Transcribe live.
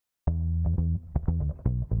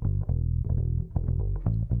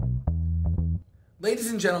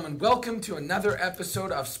Ladies and gentlemen, welcome to another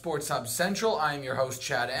episode of Sports Hub Central. I am your host,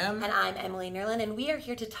 Chad M. And I'm M and Nerland, and we are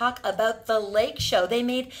here to talk about the Lake Show. They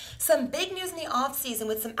made some big news in the offseason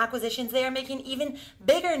with some acquisitions. They are making even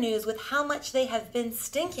bigger news with how much they have been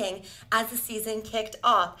stinking as the season kicked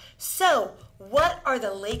off. So, what are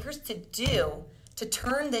the Lakers to do to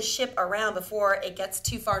turn this ship around before it gets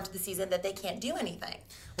too far into the season that they can't do anything?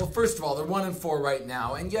 Well, first of all, they're 1-4 right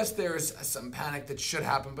now, and yes, there's some panic that should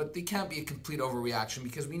happen, but they can't be a complete overreaction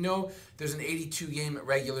because we know there's an 82-game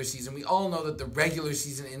regular season. We all know that the regular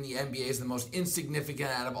season in the NBA is the most insignificant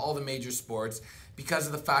out of all the major sports because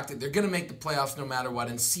of the fact that they're going to make the playoffs no matter what,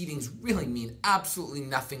 and seedings really mean absolutely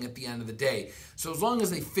nothing at the end of the day. So as long as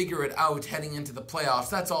they figure it out heading into the playoffs,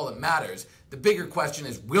 that's all that matters. The bigger question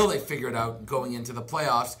is, will they figure it out going into the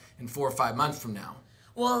playoffs in 4 or 5 months from now?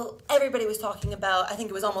 Well, everybody was talking about, I think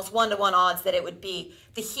it was almost 1-to-1 odds that it would be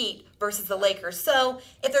the Heat versus the Lakers. So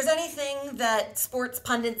if there's anything that sports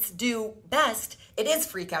pundits do best, it is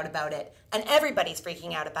freak out about it. And everybody's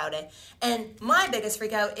freaking out about it. And my biggest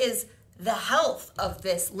freak out is the health of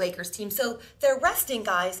this Lakers team. So they're resting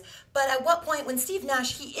guys, but at what point, when Steve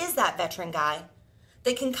Nash, he is that veteran guy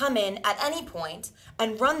that can come in at any point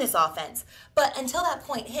and run this offense. But until that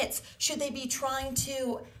point hits, should they be trying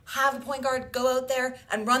to have a point guard go out there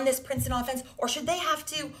and run this Princeton offense, or should they have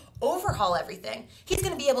to overhaul everything? He's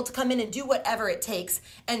going to be able to come in and do whatever it takes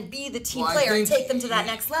and be the team player and take them to that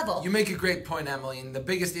next level. You make a great point, Emily, and the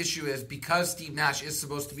biggest issue is because Steve Nash is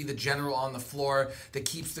supposed to be the general on the floor that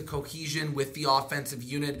keeps the cohesion with the offensive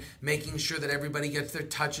unit, making sure that everybody gets their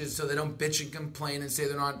touches so they don't bitch and complain and say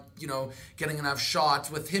they're not, getting enough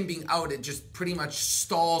shots. With him being out, it just pretty much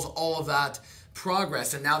stalls all of that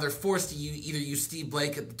progress, and now they're forced to either use Steve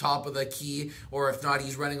Blake at the top of the key, or if not,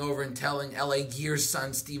 he's running over and telling LA Gear's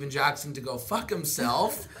son, Steven Jackson, to go fuck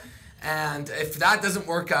himself. And if that doesn't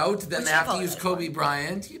work out, then they have to use Kobe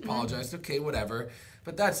Bryant. He apologized. Okay, whatever.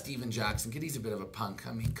 But that's Steven Jackson. Kid, he's a bit of a punk.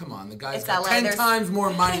 I mean, come on. The guy's got 10 times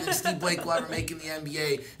more money than Steve Blake will ever make in the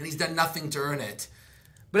NBA, and he's done nothing to earn it.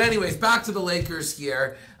 But anyways, back to the Lakers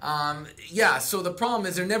here. So the problem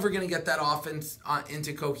is they're never going to get that offense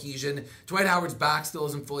into cohesion. Dwight Howard's back still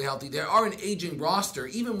isn't fully healthy. They are an aging roster.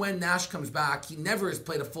 Even when Nash comes back, he never has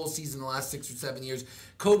played a full season in the last 6 or 7 years.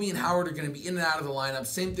 Kobe and Howard are going to be in and out of the lineup.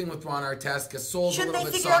 Same thing with Ron Artest. Gasol's a little bit soft. Shouldn't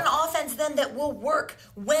they figure out an offense then that will work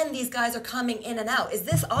when these guys are coming in and out? Is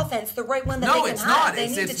this offense the right one that they can have? Not. They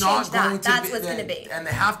need to it's change not that. going to That's be, what's going to be. And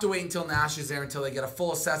they have to wait until Nash is there, until they get a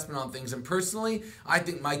full assessment on things. And personally, I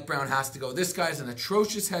think Mike Brown has to go. This guy's an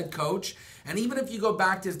atrocious head coach. And even if you go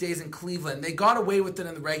back to his days in Cleveland, they got away with it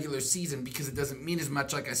in the regular season because it doesn't mean as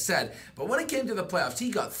much, like I said. But when it came to the playoffs, he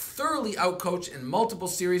got thoroughly outcoached in multiple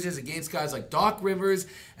series against guys like Doc Rivers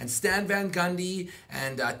and Stan Van Gundy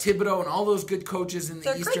and Thibodeau and all those good coaches in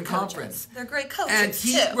the Eastern Conference. They're great coaches, and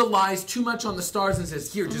he relies too much on the stars and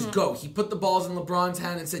says, here, just go. He put the balls in LeBron's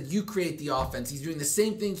hand and said, you create the offense. He's doing the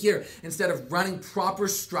same thing here instead of running proper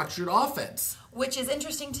structured offense. Which is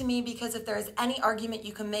interesting to me because if there's any argument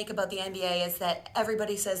you can make about the NBA is that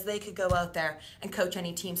everybody says they could go out there and coach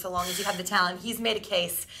any team so long as you have the talent. He's made a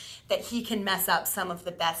case that he can mess up some of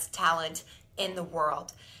the best talent in the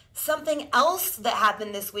world. Something else that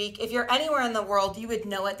happened this week, if you're anywhere in the world, you would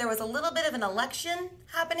know it. There was a little bit of an election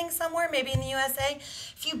happening somewhere, maybe in the USA. A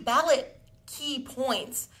few ballot key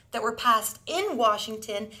points that were passed in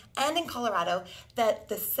Washington and in Colorado that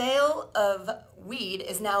the sale of weed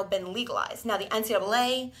has now been legalized. Now the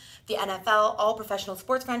NCAA, the NFL, all professional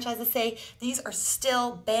sports franchises say these are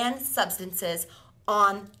still banned substances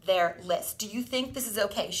on their list. Do you think this is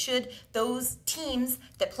okay? Should those teams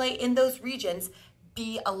that play in those regions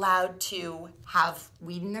be allowed to have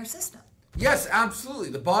weed in their system? Yes, absolutely.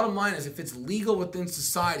 The bottom line is if it's legal within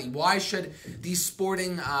society, why should these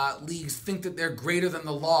sporting leagues think that they're greater than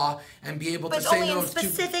the law and be able to say no? But only in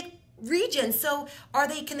specific regions. So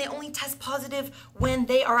can they only test positive when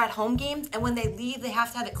they are at home games, and when they leave they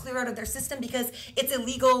have to have it clear out of their system because it's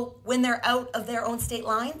illegal when they're out of their own state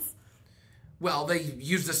lines? Well, they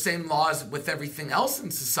use the same laws with everything else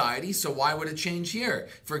in society, so why would it change here?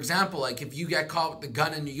 For example, like if you get caught with the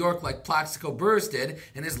gun in New York like Plaxico Burress did,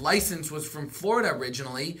 and his license was from Florida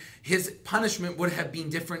originally, his punishment would have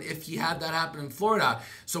been different if he had that happen in Florida.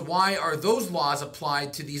 So why are those laws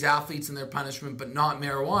applied to these athletes and their punishment, but not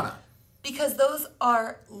marijuana? Because those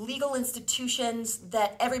are legal institutions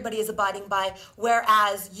that everybody is abiding by,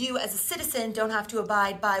 whereas you as a citizen don't have to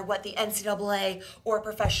abide by what the NCAA or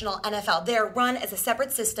professional NFL. They're run as a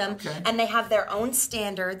separate system, and they have their own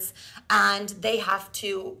standards, and they have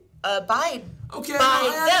to abide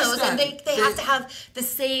by those. And they have to have the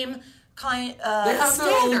same kind they have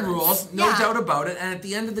their own rules, no Yeah. doubt about it. And at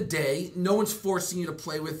the end of the day, no one's forcing you to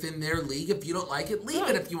play within their league. If you don't like it, leave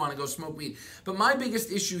it if you want to go smoke weed. But my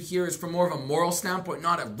biggest issue here is from more of a moral standpoint,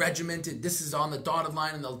 not a regimented, this is on the dotted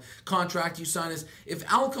line in the contract you sign, is if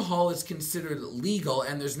alcohol is considered legal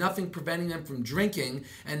and there's nothing preventing them from drinking,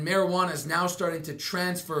 and marijuana is now starting to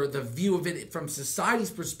transfer the view of it from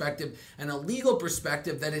society's perspective and a legal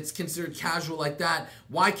perspective that it's considered casual like that,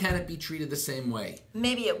 why can't it be treated the same way?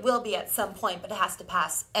 Maybe it will be at some point, but it has to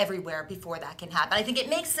pass everywhere before that can happen. I think it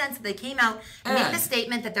makes sense that they came out and made the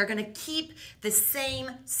statement that they're going to keep the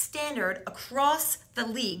same standard across the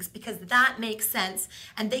leagues because that makes sense,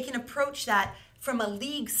 and they can approach that from a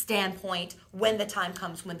league standpoint when the time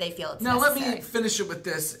comes when they feel it's necessary. Now let me finish it with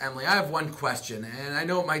this, Emily. I have one question, and I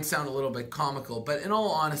know it might sound a little bit comical, but in all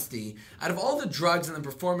honesty, out of all the drugs and the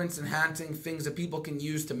performance-enhancing things that people can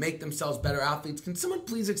use to make themselves better athletes, can someone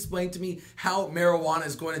please explain to me how marijuana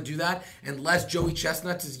is going to do that unless Joey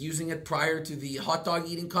Chestnuts is using it prior to the hot dog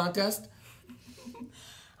eating contest?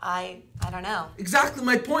 I don't know. Exactly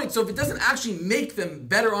my point. So if it doesn't actually make them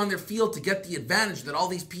better on their field to get the advantage that all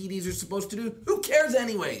these PEDs are supposed to do, who cares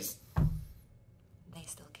anyways? They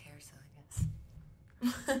still care, so I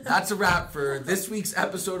guess. That's a wrap for this week's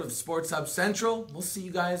episode of Sports Hub Central. We'll see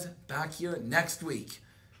you guys back here next week.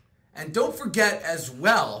 And don't forget as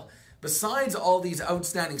well, besides all these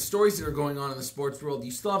outstanding stories that are going on in the sports world, you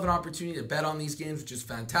still have an opportunity to bet on these games, which is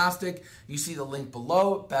fantastic. You see the link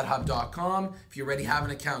below, BetHubb.com. If you already have an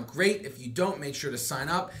account, great. If you don't, make sure to sign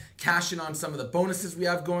up. Cash in on some of the bonuses we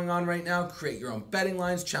have going on right now. Create your own betting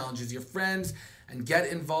lines, challenges your friends, and get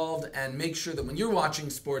involved. And make sure that when you're watching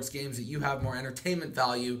sports games that you have more entertainment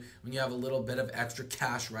value when you have a little bit of extra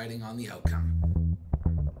cash riding on the outcome.